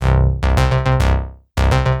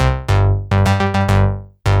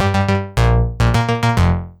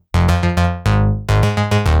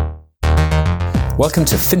Welcome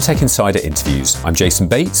to FinTech Insider Interviews. I'm Jason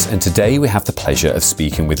Bates, and today we have the pleasure of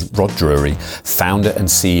speaking with Rod Drury, founder and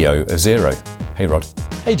CEO of Xero. Hey, Rod.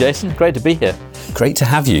 Hey, Jason. Great to be here. Great to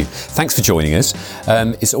have you. Thanks for joining us.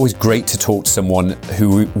 It's always great to talk to someone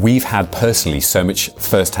who we've had personally so much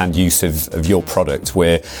first-hand use of your product.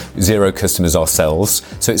 We're Xero customers ourselves,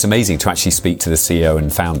 so it's amazing to actually speak to the CEO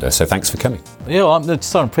and founder. So thanks for coming. Yeah, well, I'm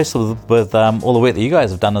so impressed with all the work that you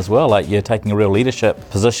guys have done as well. Like, you're taking a real leadership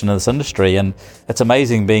position in this industry, and it's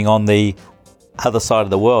amazing being on the other side of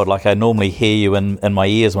the world. Like, I normally hear you in my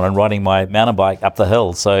ears when I'm riding my mountain bike up the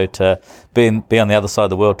hill. So to be on the other side of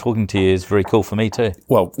the world talking to you is very cool for me too.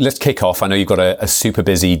 Well, let's kick off. I know you've got a super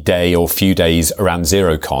busy day or few days around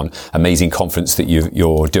XeroCon, amazing conference that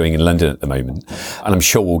you're doing in London at the moment. And I'm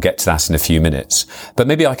sure we'll get to that in a few minutes. But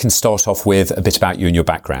maybe I can start off with a bit about you and your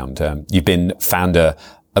background. You've been founder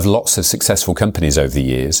of lots of successful companies over the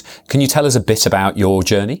years. Can you tell us a bit about your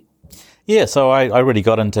journey? Yeah, so I really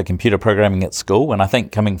got into computer programming at school, and I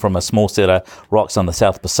think coming from a small set of rocks on the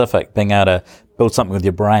South Pacific, being able to build something with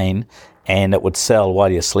your brain and it would sell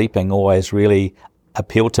while you're sleeping always really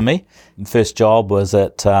appealed to me. The first job was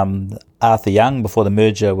at Arthur Young before the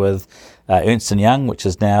merger with Ernst & Young, which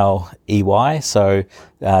is now EY. So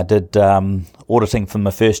did auditing from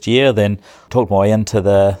the first year, then talked my way into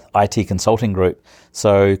the IT consulting group.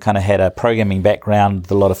 So kind of had a programming background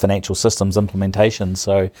with a lot of financial systems implementation.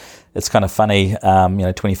 So it's kind of funny,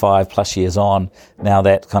 25 plus years on, now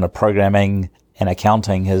that kind of programming and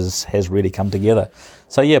accounting has really come together.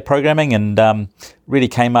 So yeah, programming and really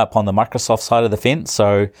came up on the Microsoft side of the fence.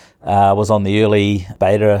 So I was on the early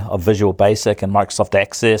beta of Visual Basic and Microsoft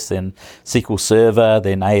Access, then SQL Server,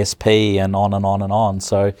 then ASP, and on and on and on.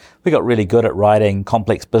 So we got really good at writing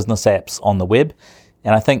complex business apps on the web.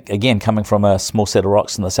 And I think, again, coming from a small set of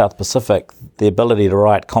rocks in the South Pacific, the ability to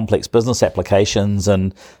write complex business applications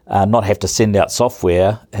and not have to send out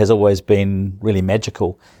software has always been really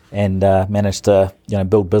magical, and managed to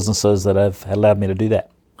build businesses that have allowed me to do that.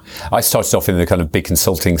 I started off in the kind of big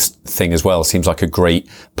consulting thing as well. Seems like a great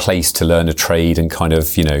place to learn a trade and kind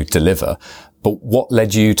of, deliver. But what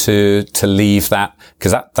led you to leave that?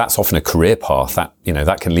 Because that's often a career path that,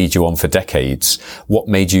 that can lead you on for decades. What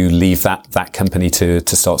made you leave that company to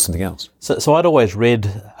start something else? So I'd always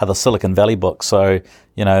read other Silicon Valley books. So,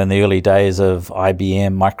 in the early days of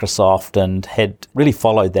IBM, Microsoft, and had really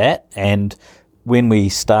followed that. And when we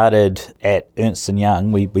started at Ernst &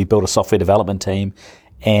 Young, we built a software development team,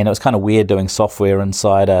 and it was kind of weird doing software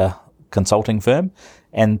inside a consulting firm.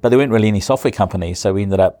 But there weren't really any software companies, so we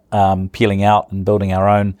ended up peeling out and building our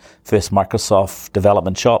own first Microsoft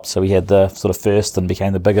development shop. So we had the sort of first and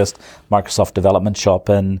became the biggest Microsoft development shop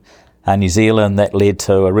in New Zealand. That led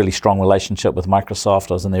to a really strong relationship with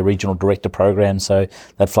Microsoft. I was in their regional director program, so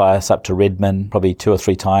they'd fly us up to Redmond probably 2 or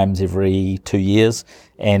 3 times every 2 years,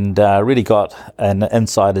 and really got an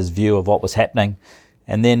insider's view of what was happening.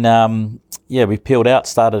 And then, we peeled out,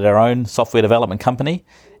 started our own software development company.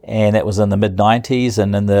 And that was in the mid-90s,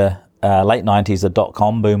 and in the late 90s, the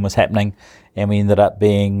dot-com boom was happening, and we ended up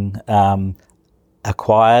being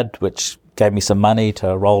acquired, which gave me some money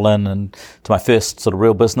to roll in and to my first sort of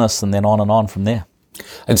real business, and then on from there.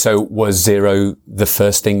 And so was Xero the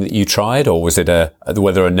first thing that you tried, or was it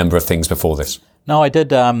were there a number of things before this? No, I did.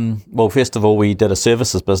 First of all, we did a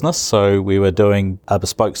services business. So we were doing a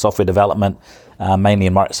bespoke software development, mainly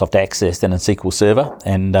in Microsoft Access, then in SQL Server.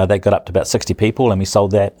 And that got up to about 60 people, and we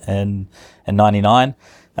sold that in 99.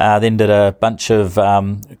 Then did a bunch of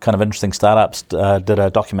kind of interesting startups, did a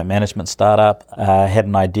document management startup, had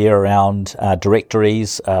an idea around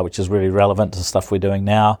directories, which is really relevant to stuff we're doing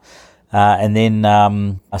now. And then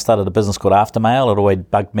I started a business called Aftermail. It always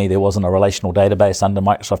bugged me there wasn't a relational database under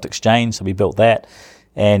Microsoft Exchange, so we built that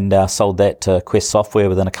and sold that to Quest Software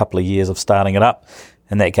within a couple of years of starting it up.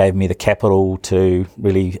 And that gave me the capital to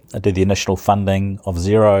really do the initial funding of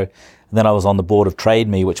Xero. And then I was on the board of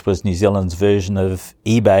TradeMe, which was New Zealand's version of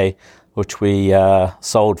eBay, which we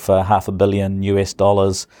sold for $500 million US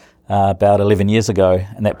about 11 years ago.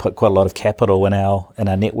 And that put quite a lot of capital in our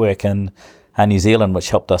network in New Zealand, which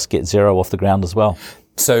helped us get Xero off the ground as well.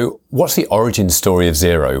 So what's the origin story of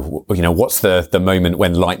Xero? What's the moment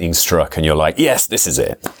when lightning struck and you're like, yes, this is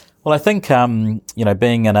it? Well, I think,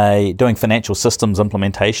 being doing financial systems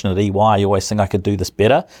implementation at EY, you always think I could do this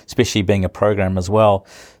better, especially being a programmer as well.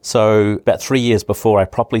 So about 3 years before I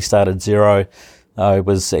properly started Xero, I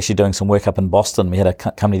was actually doing some work up in Boston. We had a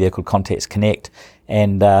company there called Context Connect,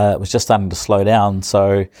 and it was just starting to slow down.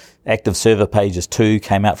 So Active Server Pages 2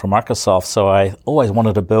 came out from Microsoft. So I always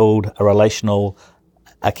wanted to build a relational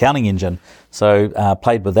accounting engine. So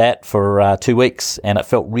played with that for 2 weeks, and it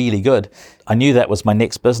felt really good. I knew that was my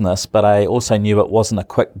next business, but I also knew it wasn't a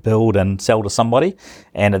quick build and sell to somebody.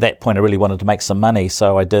 And at that point, I really wanted to make some money.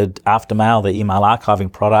 So I did Aftermail, the email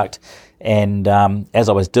archiving product. And as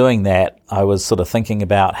I was doing that, I was sort of thinking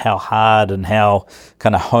about how hard and how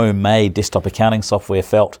kind of homemade desktop accounting software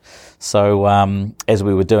felt. So as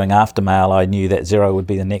we were doing Aftermail, I knew that Xero would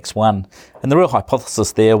be the next one. And the real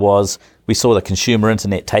hypothesis there was we saw the consumer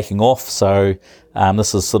internet taking off. So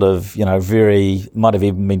this is sort of, might have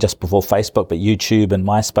even been just before Facebook, but YouTube and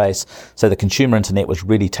MySpace. So the consumer internet was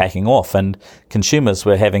really taking off, and consumers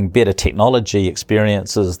were having better technology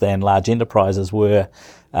experiences than large enterprises were.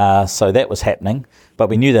 So that was happening. But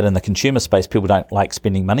we knew that in the consumer space, people don't like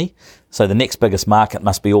spending money. So the next biggest market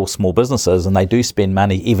must be all small businesses, and they do spend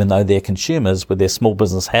money, even though they're consumers with their small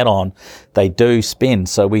business hat on, they do spend.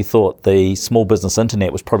 So we thought the small business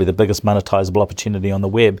internet was probably the biggest monetizable opportunity on the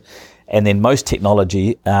web. And then most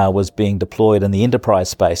technology was being deployed in the enterprise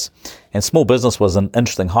space. And small business was an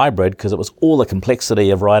interesting hybrid because it was all the complexity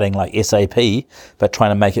of writing like SAP, but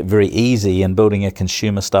trying to make it very easy and building a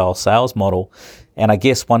consumer style sales model. And I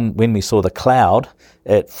guess when we saw the cloud,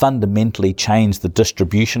 it fundamentally changed the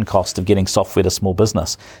distribution cost of getting software to small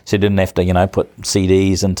business. So you didn't have to, put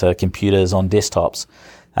CDs into computers on desktops.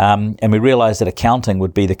 And we realized that accounting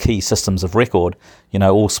would be the key systems of record.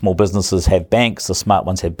 All small businesses have banks, the smart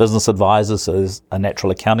ones have business advisors, so there's a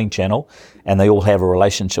natural accounting channel, and they all have a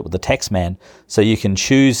relationship with the tax man. So you can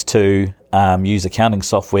choose to use accounting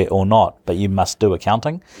software or not, but you must do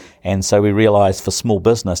accounting. And so we realized for small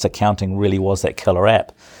business, accounting really was that killer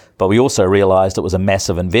app. But we also realized it was a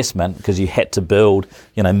massive investment because you had to build,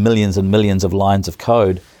 millions and millions of lines of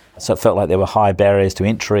code. So it felt like there were high barriers to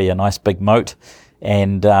entry, a nice big moat.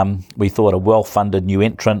 And we thought a well-funded new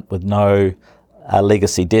entrant with no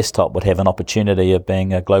legacy desktop would have an opportunity of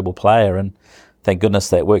being a global player. And thank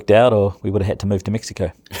goodness that worked out, or we would have had to move to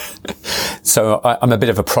Mexico. So I'm a bit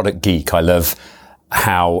of a product geek. I love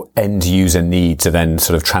how end user needs are then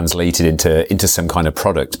sort of translated into some kind of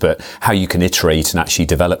product, but how you can iterate and actually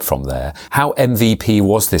develop from there. How MVP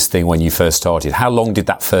was this thing when you first started? How long did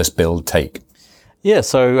that first build take? Yeah,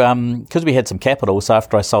 so because we had some capital, so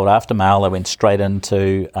after I sold Aftermail, I went straight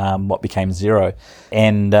into what became Xero.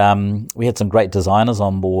 And we had some great designers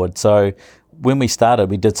on board. So when we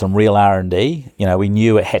started, we did some real R&D. We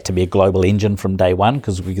knew it had to be a global engine from day one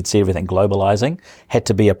because we could see everything globalizing. Had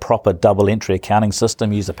to be a proper double entry accounting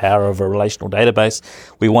system, use the power of a relational database.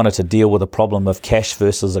 We wanted to deal with the problem of cash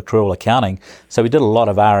versus accrual accounting. So we did a lot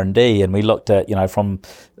of R&D, and we looked at, from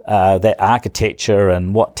that architecture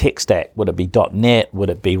and what tech stack. Would it be .NET? Would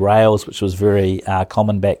it be Rails, which was very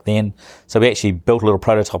common back then? So we actually built a little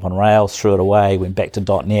prototype on Rails, threw it away, went back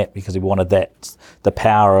to .NET because we wanted the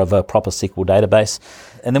power of a proper SQL database.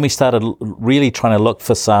 And then we started really trying to look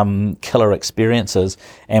for some killer experiences,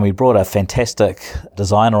 and we brought a fantastic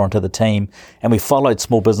designer onto the team, and we followed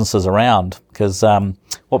small businesses around because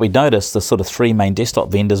what we noticed, the sort of three main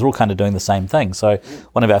desktop vendors are all kind of doing the same thing. So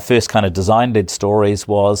one of our first kind of design-led stories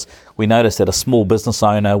was we noticed that a small business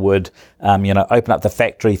owner would, open up the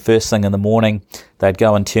factory first thing in the morning. They'd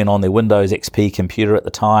go and turn on their Windows XP computer at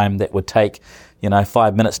the time. That would take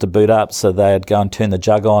 5 minutes to boot up, so they'd go and turn the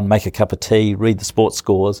jug on, make a cup of tea, read the sports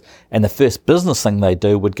scores, and the first business thing they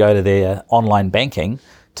do would go to their online banking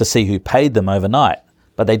to see who paid them overnight.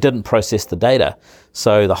 But they didn't process the data.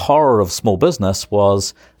 So the horror of small business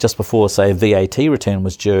was just before, say, a VAT return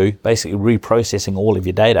was due, basically reprocessing all of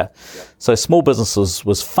your data. Yeah. So small businesses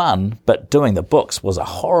was fun, but doing the books was a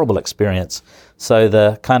horrible experience. So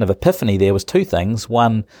the kind of epiphany there was two things.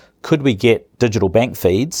 One, could we get digital bank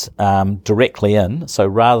feeds directly in? So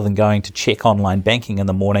rather than going to check online banking in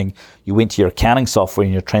the morning, you went to your accounting software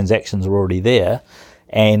and your transactions were already there.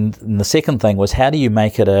 And the second thing was, how do you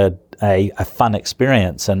make it a fun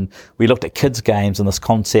experience? And we looked at kids' games and this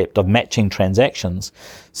concept of matching transactions.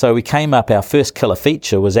 So we came up, our first killer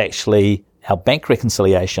feature was actually our bank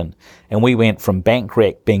reconciliation. And we went from bank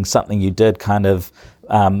rec being something you did kind of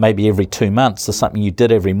maybe every 2 months to something you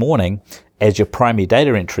did every morning as your primary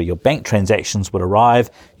data entry. Your bank transactions would arrive,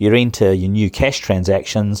 you'd enter your new cash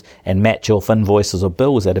transactions and match off invoices or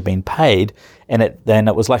bills that had been paid, and then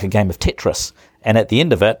it was like a game of Tetris. And at the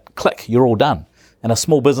end of it, click, you're all done. And a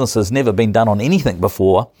small business has never been done on anything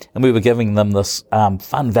before, and we were giving them this fun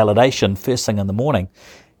validation first thing in the morning.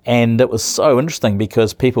 And it was so interesting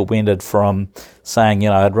because people went from saying,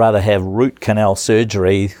 I'd rather have root canal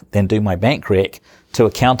surgery than do my bank rec, to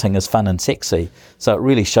accounting is fun and sexy. So it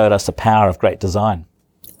really showed us the power of great design.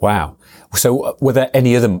 Wow. So were there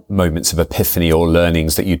any other moments of epiphany or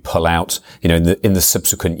learnings that you'd pull out, in the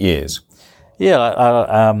subsequent years?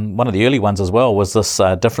 Yeah, one of the early ones as well was this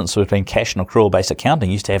difference between cash and accrual-based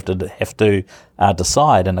accounting. You used to have to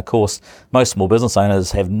decide, and of course, most small business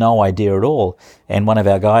owners have no idea at all. And one of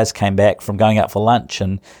our guys came back from going out for lunch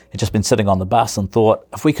and had just been sitting on the bus and thought,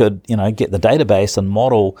 if we could, get the database and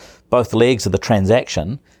model both legs of the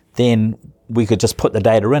transaction, then we could just put the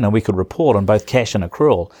data in and we could report on both cash and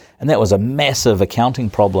accrual. And that was a massive accounting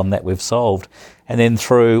problem that we've solved. And then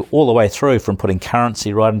all the way through from putting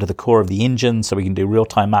currency right into the core of the engine so we can do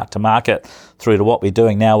real-time mark-to-market through to what we're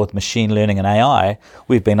doing now with machine learning and AI,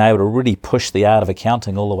 we've been able to really push the art of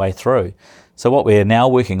accounting all the way through. So what we're now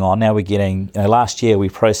working on, we're getting, last year we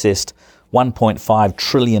processed $1.5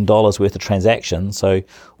 trillion worth of transactions. So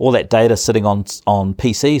all that data sitting on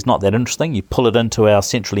PCs, not that interesting. You pull it into our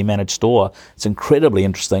centrally managed store. It's incredibly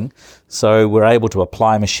interesting. So we're able to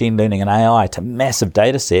apply machine learning and AI to massive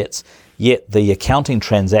data sets, yet the accounting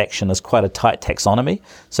transaction is quite a tight taxonomy.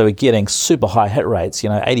 So we're getting super high hit rates,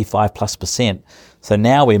 85+%. So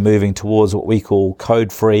now we're moving towards what we call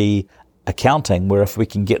code-free accounting, where if we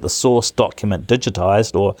can get the source document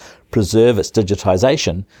digitized or preserve its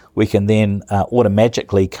digitization, we can then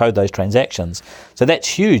automatically code those transactions. So that's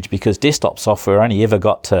huge because desktop software only ever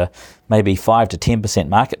got to maybe 5 to 10%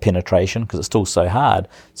 market penetration because it's still so hard.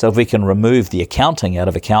 So if we can remove the accounting out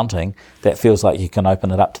of accounting, that feels like you can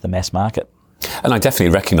open it up to the mass market. And I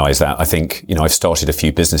definitely recognise that. I think, I've started a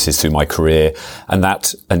few businesses through my career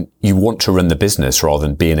and you want to run the business rather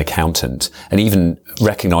than be an accountant, and even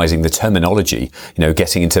recognising the terminology,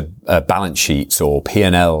 getting into balance sheets or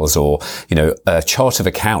P&Ls or, a chart of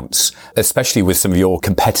accounts, especially with some of your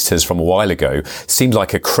competitors from a while ago, seems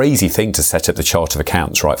like a crazy thing to set up the chart of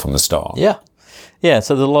accounts right from the start. Yeah,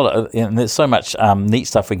 so there's a lot of, there's so much neat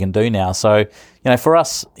stuff we can do now. So, for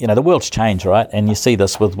us, the world's changed, right? And you see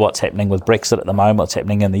this with what's happening with Brexit at the moment, what's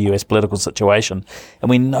happening in the US political situation. And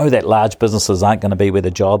we know that large businesses aren't going to be where the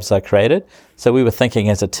jobs are created. So we were thinking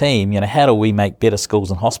as a team, how do we make better schools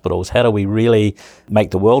and hospitals? How do we really make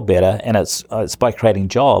the world better? And it's by creating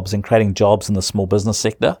jobs in the small business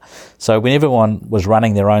sector. So when everyone was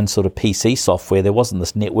running their own sort of PC software, there wasn't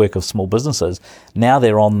this network of small businesses. Now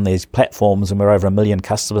they're on these platforms and we're over 1 million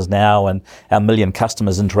customers now, and our 1 million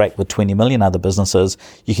customers interact with 20 million other businesses.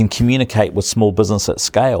 You can communicate with small business at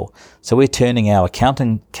scale. So we're turning our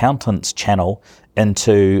accountants channel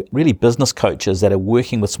into really business coaches that are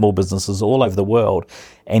working with small businesses all over the world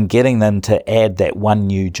and getting them to add that one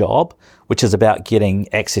new job, which is about getting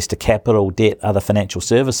access to capital, debt, other financial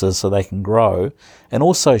services so they can grow, and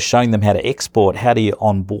also showing them how to export, how to get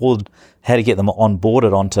them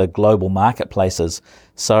onboarded onto global marketplaces.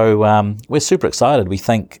 So we're super excited. We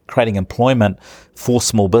think creating employment for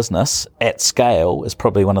small business at scale is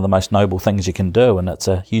probably one of the most noble things you can do, and it's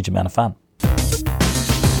a huge amount of fun.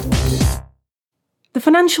 The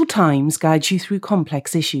Financial Times guides you through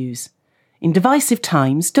complex issues. In divisive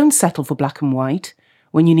times, don't settle for black and white.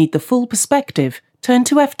 When you need the full perspective, turn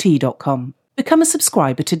to ft.com. Become a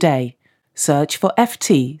subscriber today. Search for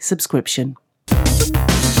FT subscription.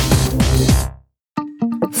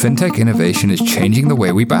 Fintech innovation is changing the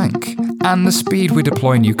way we bank, and the speed we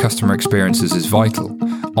deploy new customer experiences is vital.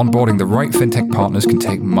 Onboarding the right fintech partners can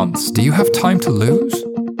take months. Do you have time to lose?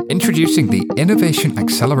 Introducing the Innovation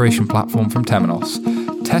Acceleration Platform from Temenos.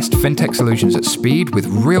 Test fintech solutions at speed with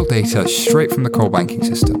real data straight from the core banking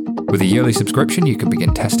system. With a yearly subscription, you can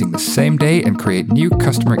begin testing the same day and create new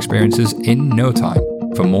customer experiences in no time.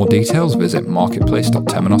 For more details, visit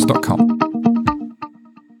marketplace.temenos.com.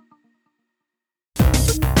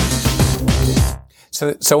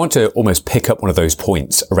 So I want to almost pick up one of those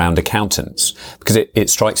points around accountants, because it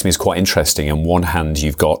strikes me as quite interesting. On one hand,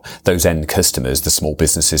 you've got those end customers, the small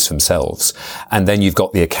businesses themselves, and then you've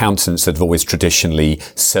got the accountants that have always traditionally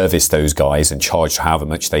serviced those guys and charged however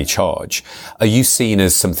much they charge. Are you seen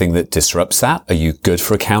as something that disrupts that? Are you good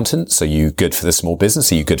for accountants? Are you good for the small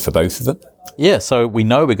business? Are you good for both of them? Yeah, so we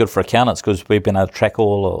know we're good for accountants because we've been able to track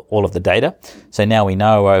all of the data. So now we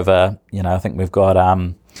know over, I think we've got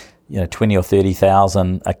 20 or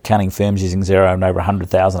 30,000 accounting firms using Xero and over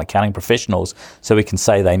 100,000 accounting professionals. So we can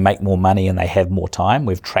say they make more money and they have more time.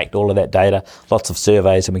 We've tracked all of that data, lots of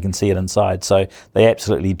surveys, and we can see it inside. So they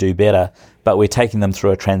absolutely do better. But we're taking them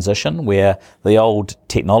through a transition where the old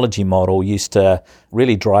technology model used to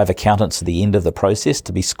really drive accountants to the end of the process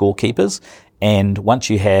to be scorekeepers. And once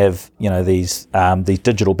you have, these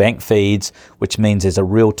digital bank feeds, which means there's a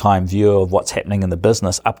real-time view of what's happening in the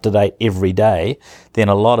business, up to date every day, then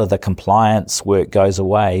a lot of the compliance work goes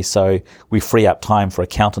away. So we free up time for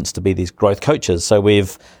accountants to be these growth coaches. So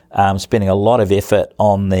we've spending a lot of effort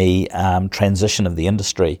on the transition of the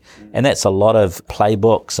industry, and that's a lot of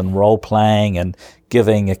playbooks and role playing and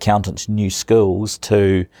giving accountants new skills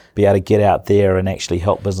to be able to get out there and actually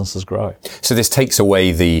help businesses grow. So this takes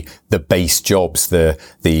away the base jobs,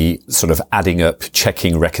 the sort of adding up,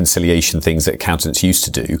 checking, reconciliation things that accountants used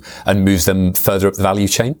to do, and moves them further up the value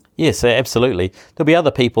chain? Yes, absolutely. There'll be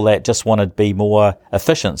other people that just want to be more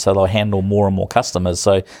efficient, so they'll handle more and more customers.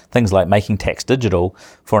 So things like making tax digital,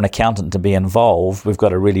 for an accountant to be involved, we've got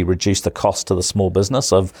to really reduce the cost to the small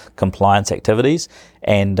business of compliance activities.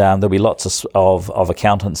 And there'll be lots of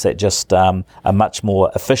accountants that just are much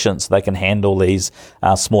more efficient, so they can handle these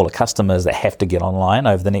smaller customers that have to get online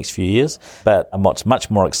over the next few years. But what's much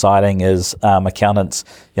more exciting is accountants,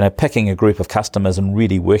 picking a group of customers and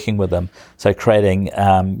really working with them. So creating,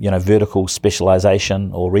 vertical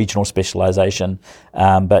specialization or regional specialization,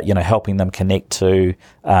 but helping them connect to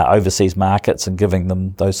overseas markets and giving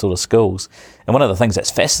them those sort of skills. And one of the things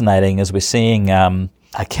that's fascinating is we're seeing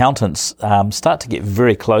accountants start to get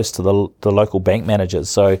very close to the local bank managers.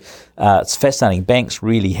 So it's fascinating. Banks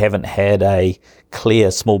really haven't had a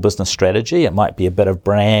clear small business strategy. It might be a bit of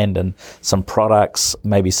brand and some products,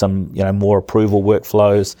 maybe some more approval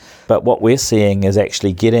workflows. But what we're seeing is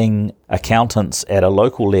actually getting accountants at a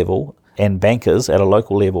local level and bankers at a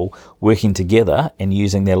local level working together and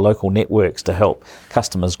using their local networks to help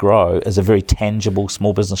customers grow is a very tangible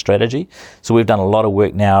small business strategy. So we've done a lot of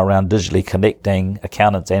work now around digitally connecting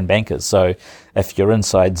accountants and bankers. So if you're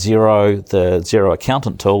inside Xero, the Xero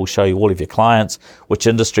accountant tool will show you all of your clients, which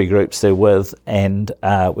industry groups they're with, and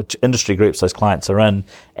which industry groups those clients are in,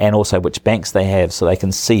 and also which banks they have, so they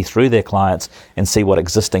can see through their clients and see what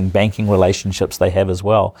existing banking relationships they have as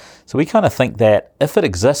well. So we kind of think that if it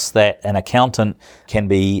exists that an accountant can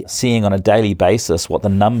be seeing on a daily basis what the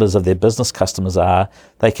numbers of their business customers are,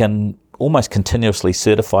 they can almost continuously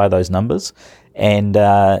certify those numbers. And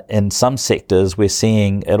in some sectors, we're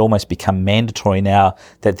seeing it almost become mandatory now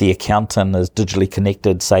that the accountant is digitally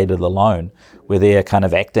connected, say, to the loan, where they're kind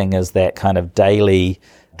of acting as that kind of daily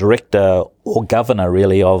director or governor,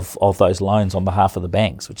 really, of those loans on behalf of the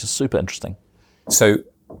banks, which is super interesting. So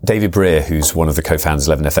David Breer, who's one of the co-founders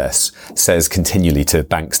of 11FS, says continually to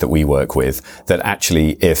banks that we work with that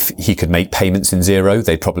actually if he could make payments in Xero,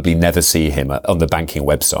 they'd probably never see him on the banking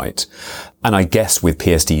website. And I guess with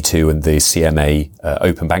PSD2 and the CMA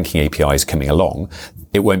open banking APIs coming along,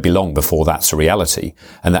 it won't be long before that's a reality,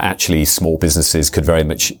 and that actually small businesses could very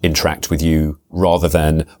much interact with you rather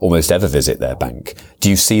than almost ever visit their bank. Do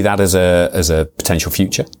you see that as a potential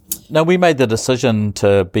future? No, we made the decision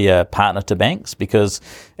to be a partner to banks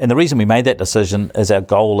and the reason we made that decision is our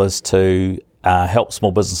goal is to help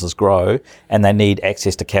small businesses grow, and they need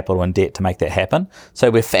access to capital and debt to make that happen. So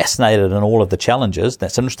we're fascinated in all of the challenges.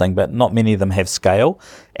 That's interesting, but not many of them have scale,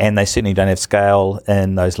 and they certainly don't have scale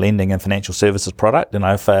in those lending and financial services product.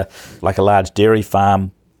 For like a large dairy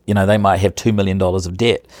farm, they might have $2 million of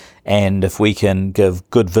debt. And if we can give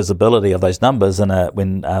good visibility of those numbers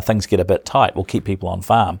when things get a bit tight, we'll keep people on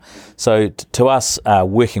farm. So to us,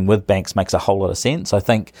 working with banks makes a whole lot of sense. I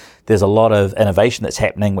think there's a lot of innovation that's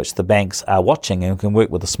happening which the banks are watching and can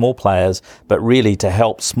work with the small players, but really to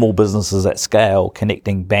help small businesses at scale,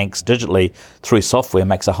 connecting banks digitally through software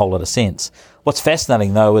makes a whole lot of sense. What's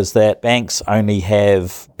fascinating, though, is that banks only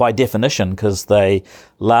have, by definition, because they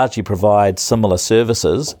largely provide similar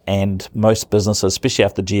services, and most businesses, especially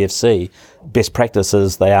after GFC, best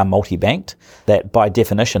practices, they are multi-banked, that by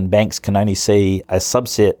definition, banks can only see a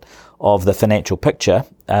subset of the financial picture.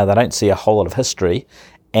 They don't see a whole lot of history,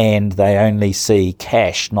 and they only see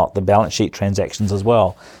cash, not the balance sheet transactions as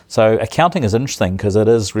well. So accounting is interesting because it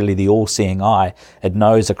is really the all-seeing eye. It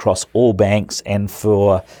knows across all banks, and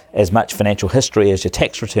for as much financial history as your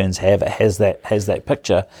tax returns have, it has that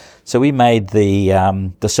picture. So we made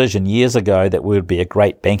the decision years ago that we would be a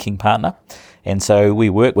great banking partner. And so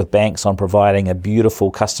we work with banks on providing a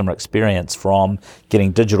beautiful customer experience, from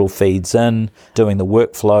getting digital feeds in, doing the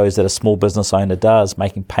workflows that a small business owner does,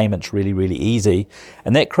 making payments really, really easy.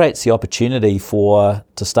 And that creates the opportunity to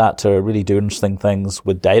start to really do interesting things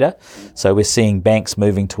with data. So we're seeing banks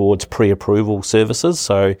moving towards pre-approval services.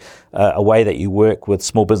 So a way that you work with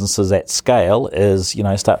small businesses at scale is,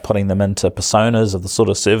 start putting them into personas of the sort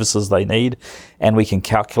of services they need. And we can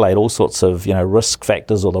calculate all sorts of, risk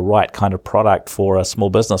factors or the right kind of product for a small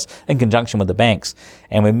business in conjunction with the banks.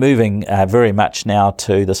 And we're moving very much now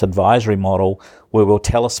to this advisory model where we'll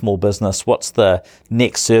tell a small business what's the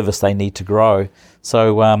next service they need to grow.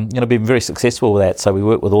 So, been very successful with that. So we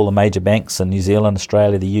work with all the major banks in New Zealand,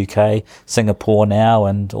 Australia, the UK, Singapore now,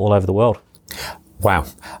 and all over the world. Wow.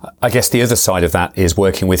 I guess the other side of that is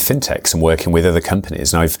working with fintechs and working with other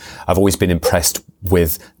companies. And I've always been impressed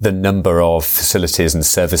with the number of facilities and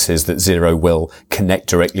services that Xero will connect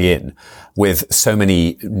directly in, with so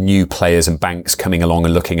many new players and banks coming along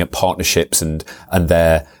and looking at partnerships and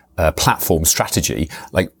their platform strategy.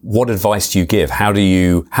 Like, what advice do you give? How do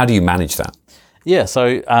you manage that? Yeah,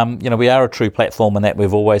 so, we are a true platform in that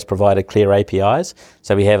we've always provided clear APIs.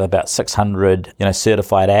 So we have about 600,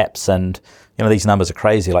 certified apps, and, these numbers are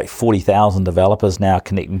crazy, like 40,000 developers now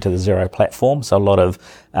connecting to the Xero platform. So a lot of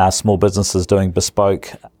small businesses doing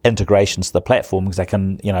bespoke integrations to the platform because they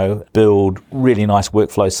can, build really nice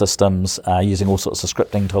workflow systems using all sorts of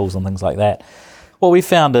scripting tools and things like that. What we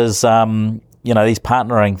found is, these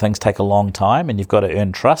partnering things take a long time, and you've got to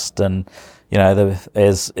earn trust. And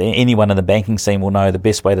as anyone in the banking scene will know, the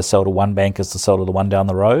best way to sell to one bank is to sell to the one down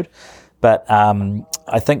the road. But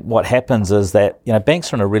I think what happens is that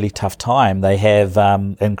banks are in a really tough time. They have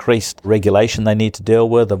increased regulation they need to deal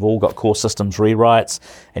with. They've all got core systems rewrites,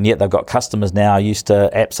 and yet they've got customers now used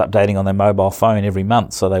to apps updating on their mobile phone every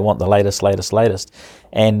month, so they want the latest.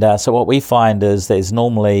 And so what we find is there's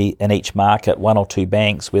normally in each market one or two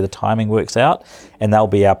banks where the timing works out, and they'll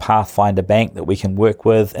be our pathfinder bank that we can work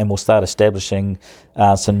with, and we'll start establishing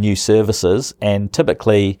some new services. And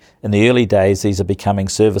typically in the early days, these are becoming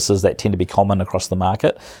services that tend to be common across the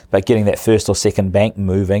market, but getting that first or second bank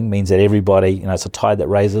moving means that everybody, it's a tide that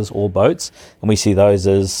raises all boats, and we see those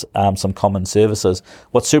as some common services.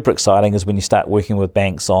 What's super exciting is when you start working with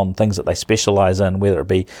banks on things that they specialize in, whether it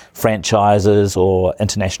be franchises or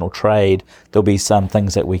international trade, there'll be some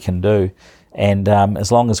things that we can do. And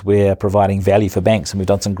as long as we're providing value for banks, and we've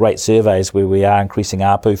done some great surveys where we are increasing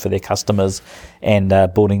ARPU for their customers and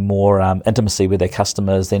building more intimacy with their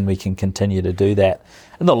customers, then we can continue to do that.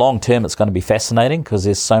 In the long term, it's going to be fascinating because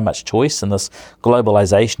there's so much choice, and this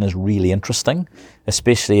globalization is really interesting,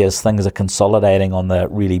 especially as things are consolidating on the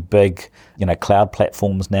really big, cloud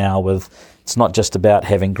platforms now. It's not just about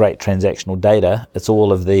having great transactional data, it's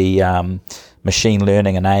all of the machine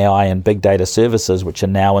learning and AI and big data services which are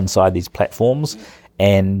now inside these platforms.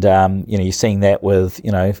 And you're seeing that with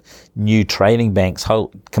new trading banks,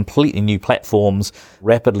 whole completely new platforms,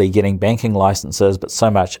 rapidly getting banking licenses, but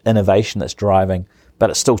so much innovation that's driving. But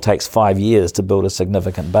it still takes 5 years to build a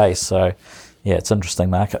significant base. So yeah, it's an interesting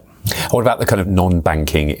market. What about the kind of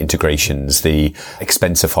non-banking integrations, the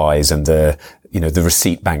Expensifys and the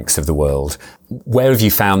receipt banks of the world? Where have you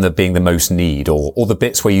found there being the most need, or the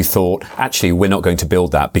bits where you thought, actually, we're not going to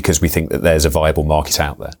build that because we think that there's a viable market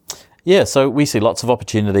out there? Yeah, so we see lots of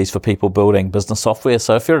opportunities for people building business software.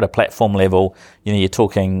 So if you're at a platform level, you're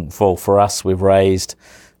talking for us, we've raised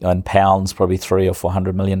in pounds, probably 300 or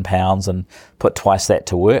 400 million pounds, and put twice that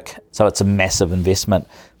to work. So it's a massive investment.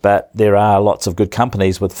 But there are lots of good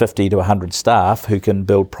companies with 50 to 100 staff who can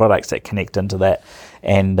build products that connect into that.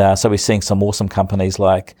 And so we're seeing some awesome companies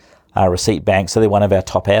like Receipt Bank. So they're one of our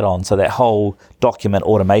top add-ons. So that whole document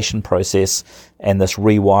automation process and this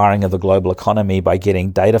rewiring of the global economy by getting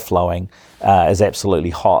data flowing is absolutely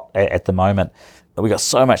hot at the moment. We've got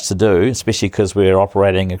so much to do, especially because we're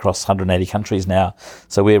operating across 180 countries now.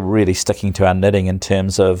 So we're really sticking to our knitting in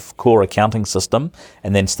terms of core accounting system,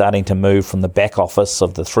 and then starting to move from the back office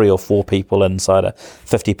of the 3 or 4 people inside a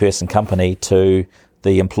 50-person company to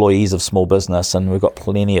the employees of small business. And we've got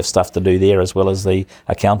plenty of stuff to do there, as well as the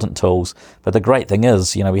accountant tools. But the great thing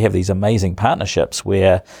is, we have these amazing partnerships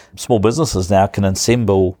where small businesses now can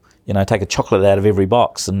assemble, take a chocolate out of every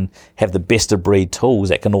box and have the best of breed tools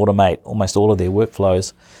that can automate almost all of their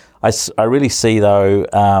workflows. I really see, though,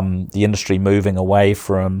 the industry moving away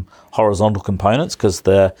from horizontal components, because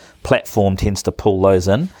the platform tends to pull those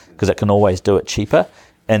in because it can always do it cheaper,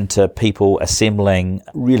 into people assembling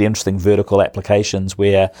really interesting vertical applications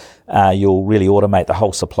where you'll really automate the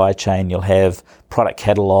whole supply chain. You'll have product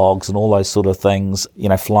catalogs and all those sort of things,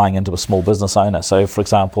 flying into a small business owner. So, for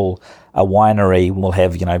example, a winery will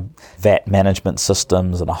have, VAT management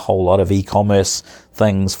systems and a whole lot of e-commerce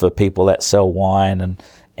things for people that sell wine,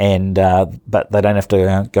 but they don't have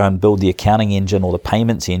to go and build the accounting engine or the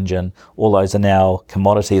payments engine. All those are now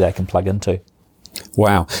commodity they can plug into.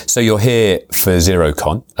 Wow. So you're here for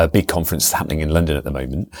XeroCon, a big conference happening in London at the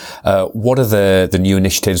moment. What are the new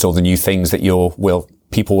initiatives or the new things that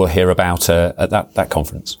people will hear about at that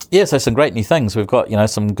conference? Yeah, so some great new things. We've got,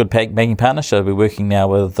 some good banking partnerships. We're working now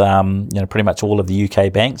with, pretty much all of the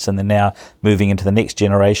UK banks, and they're now moving into the next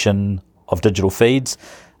generation of digital feeds.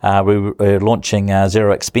 We're launching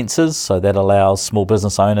Xero Expenses, so that allows small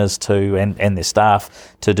business owners to and their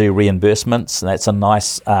staff to do reimbursements, and that's a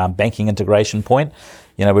nice banking integration point.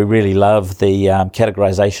 We really love the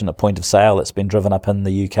categorization at point of sale that's been driven up in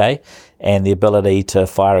the UK, and the ability to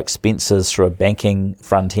fire expenses through a banking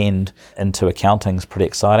front end into accounting is pretty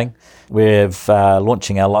exciting. We're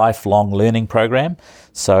launching our lifelong learning program.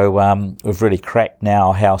 So we've really cracked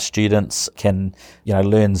now how students can,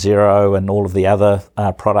 learn Xero and all of the other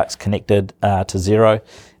products connected to Xero.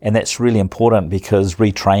 And that's really important because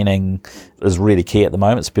retraining is really key at the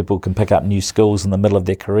moment, so people can pick up new skills in the middle of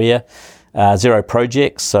their career. Xero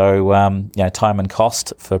projects, so time and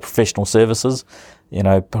cost for professional services.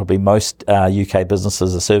 Probably most UK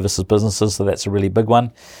businesses are services businesses, so that's a really big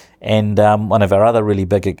one. And one of our other really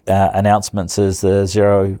big announcements is the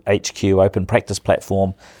Xero HQ Open Practice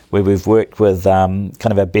Platform, where we've worked with kind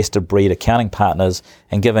of our best-of-breed accounting partners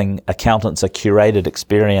and giving accountants a curated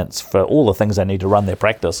experience for all the things they need to run their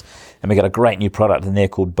practice. And we've got a great new product in there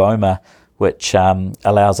called BOMA, which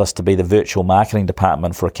allows us to be the virtual marketing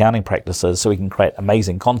department for accounting practices, so we can create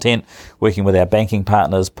amazing content, working with our banking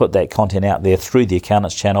partners, put that content out there through the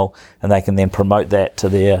accountants channel, and they can then promote that to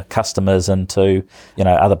their customers and to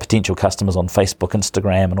other potential customers on Facebook,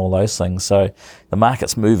 Instagram, and all those things. So the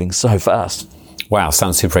market's moving so fast. Wow,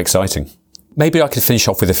 sounds super exciting. Maybe I could finish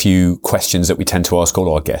off with a few questions that we tend to ask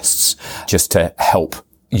all our guests, just to help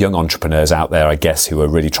young entrepreneurs out there, I guess, who are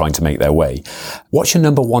really trying to make their way. What's your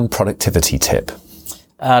number one productivity tip?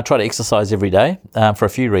 Try to exercise every day for a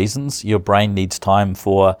few reasons. Your brain needs time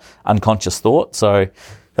for unconscious thought. So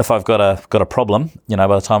if I've got a problem, by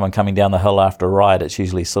the time I'm coming down the hill after a ride, it's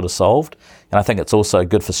usually sort of solved. And I think it's also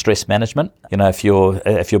good for stress management. If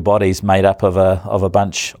your body's made up of a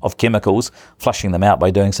bunch of chemicals, flushing them out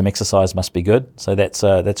by doing some exercise must be good. So that's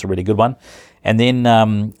a really good one. And then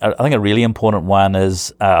I think a really important one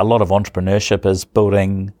is a lot of entrepreneurship is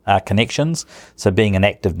building connections, so being an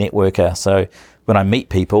active networker. So when I meet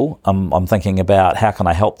people, I'm thinking about how can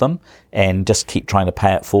I help them and just keep trying to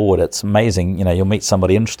pay it forward. It's amazing. You'll meet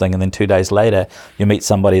somebody interesting and then 2 days later you meet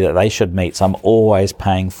somebody that they should meet. So I'm always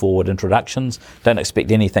paying forward introductions. Don't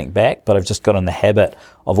expect anything back, but I've just got in the habit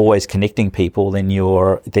of always connecting people. Then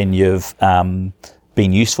you've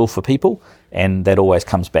been useful for people, and that always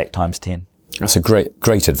comes back times 10. That's a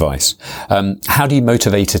great advice. How do you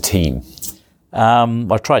motivate a team?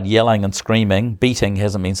 I've tried yelling and screaming. Beating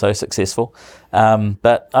hasn't been so successful.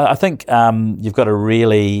 But I think you've got to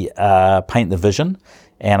really paint the vision.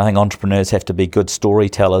 And I think entrepreneurs have to be good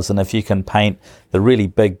storytellers. And if you can paint the really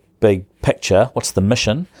big picture, what's the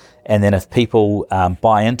mission? And then if people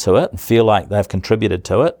buy into it and feel like they've contributed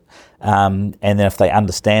to it, and then if they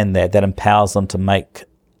understand that empowers them to make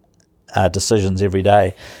decisions every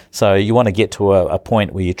day. So you want to get to a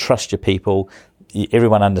point where you trust your people,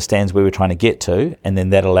 everyone understands where we're trying to get to, and then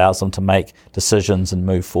that allows them to make decisions and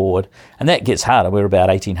move forward. And that gets harder. We're about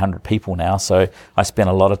 1,800 people now, so I spend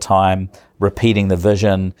a lot of time repeating the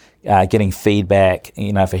vision, getting feedback.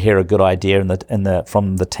 If I hear a good idea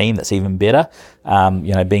from the team that's even better,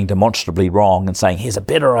 being demonstrably wrong and saying, here's a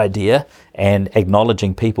better idea, and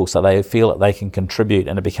acknowledging people so they feel that they can contribute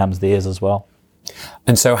and it becomes theirs as well.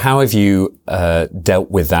 And so how have you dealt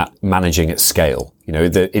with that managing at scale?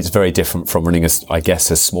 It's very different from running, a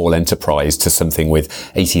small enterprise to something with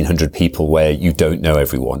 1,800 people where you don't know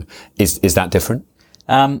everyone. Is that different?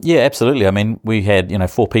 Yeah, absolutely. I mean, we had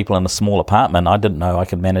 4 people in a small apartment. I didn't know I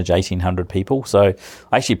could manage 1,800 people. So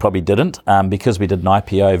I actually probably didn't because we did an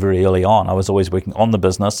IPO very early on. I was always working on the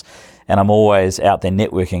business, and I'm always out there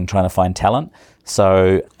networking, trying to find talent.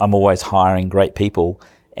 So I'm always hiring great people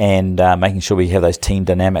and making sure we have those team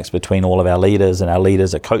dynamics between all of our leaders, and our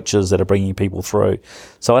leaders are coaches that are bringing people through.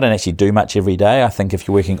 So I don't actually do much every day. I think if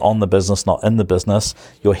you're working on the business, not in the business,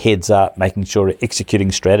 your head's up, making sure you're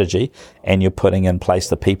executing strategy, and you're putting in place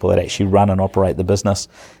the people that actually run and operate the business.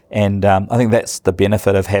 And I think that's the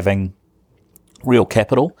benefit of having real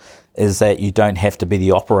capital, is that you don't have to be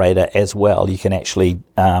the operator as well. You can actually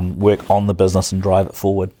work on the business and drive it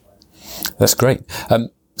forward. That's great.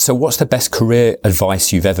 So what's the best career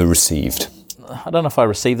advice you've ever received? I don't know if I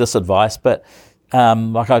received this advice, but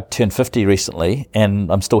I turned 50 recently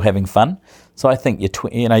and I'm still having fun. So I think you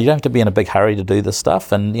don't have to be in a big hurry to do this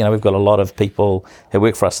stuff. And, we've got a lot of people who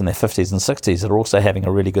work for us in their 50s and 60s that are also having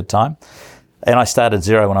a really good time. And I started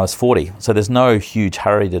Xero when I was 40. So there's no huge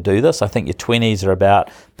hurry to do this. I think your 20s are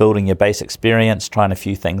about building your base experience, trying a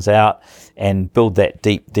few things out and build that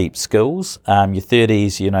deep skills. Your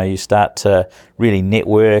 30s, you start to really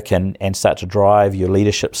network and start to drive your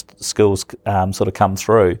leadership skills sort of come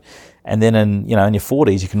through. And then in your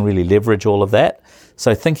 40s, you can really leverage all of that.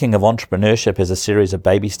 So thinking of entrepreneurship as a series of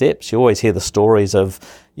baby steps, you always hear the stories of,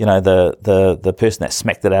 the person that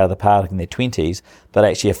smacked it out of the park in their 20s, but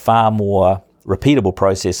actually a far more repeatable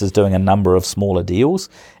process is doing a number of smaller deals,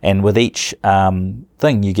 and with each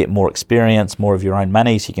thing you get more experience, more of your own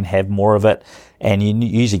money, so you can have more of it, and you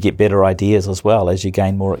usually get better ideas as well as you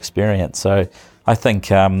gain more experience. So I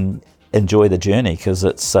think enjoy the journey, because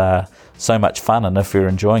it's so much fun, and if you're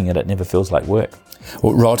enjoying it, it never feels like work.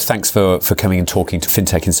 Well, Rod, thanks for coming and talking to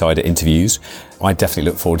FinTech Insider interviews. I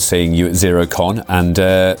definitely look forward to seeing you at XeroCon and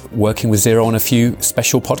working with Xero on a few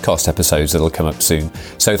special podcast episodes that'll come up soon.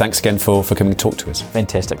 So thanks again for coming to talk to us.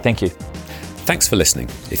 Fantastic. Thank you. Thanks for listening.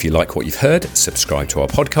 If you like what you've heard, subscribe to our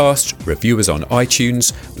podcast, review us on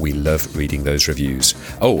iTunes. We love reading those reviews.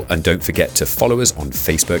 Oh, and don't forget to follow us on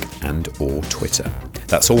Facebook and or Twitter.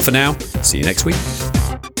 That's all for now. See you next week.